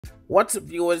What's up,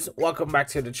 viewers? Welcome back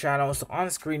to the channel. So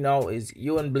on screen now is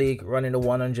Yohan Blake running the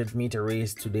 100-meter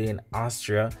race today in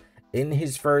Austria. In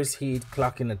his first heat,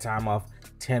 clocking a time of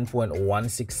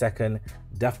 10.16 seconds.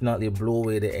 Definitely blew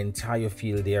away the entire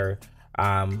field there.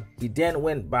 He then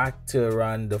went back to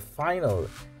run the final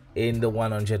in the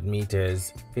 100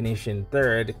 meters, finishing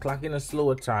third, clocking a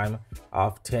slower time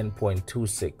of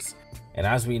 10.26. And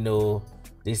as we know,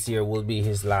 this year will be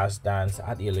his last dance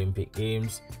at the Olympic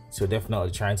Games, so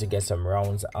definitely trying to get some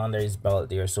rounds under his belt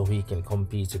there so he can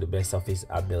compete to the best of his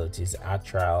abilities at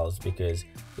trials, because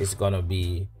it's gonna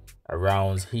be a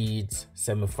rounds, heats,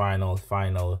 semi-final,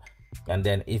 final, and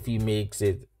then if he makes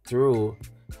it through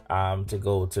to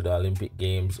go to the Olympic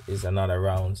Games, is another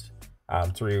rounds,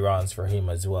 3 rounds for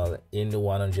him as well. In the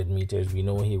 100 meters, we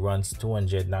know he runs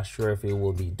 200. Not sure if he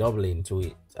will be doubling to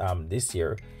it this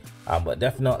year, but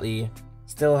definitely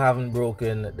still haven't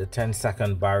broken the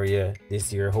 10-second barrier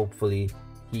this year. Hopefully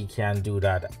he can do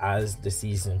that as the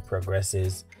season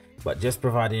progresses. But just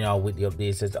providing y'all with the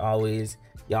updates as always.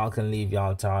 Y'all can leave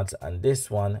y'all thoughts on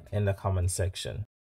this one in the comment section.